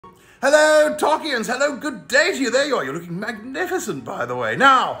Hello, Tolkiens. Hello, good day to you. There you are. You're looking magnificent, by the way.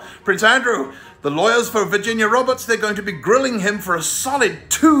 Now, Prince Andrew, the lawyers for Virginia Roberts, they're going to be grilling him for a solid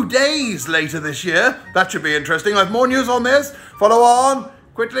 2 days later this year. That should be interesting. I have more news on this. Follow on.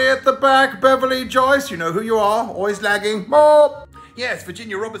 Quickly at the back, Beverly Joyce. You know who you are. Always lagging. More. Yes,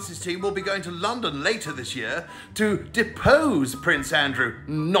 Virginia Roberts' team will be going to London later this year to depose Prince Andrew,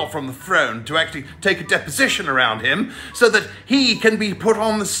 not from the throne, to actually take a deposition around him so that he can be put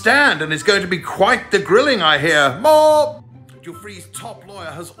on the stand, and it's going to be quite the grilling, I hear. More! Geoffrey's top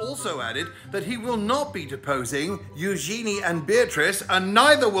lawyer has also added that he will not be deposing Eugenie and Beatrice, and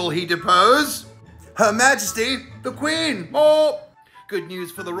neither will he depose Her Majesty, the Queen. More! Good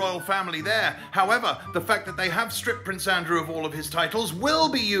news for the royal family there. However, the fact that they have stripped Prince Andrew of all of his titles will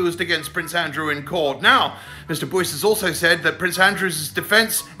be used against Prince Andrew in court. Now, Mr. Boyce has also said that Prince Andrew's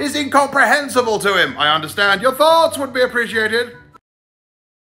defense is incomprehensible to him. I understand. Your thoughts would be appreciated.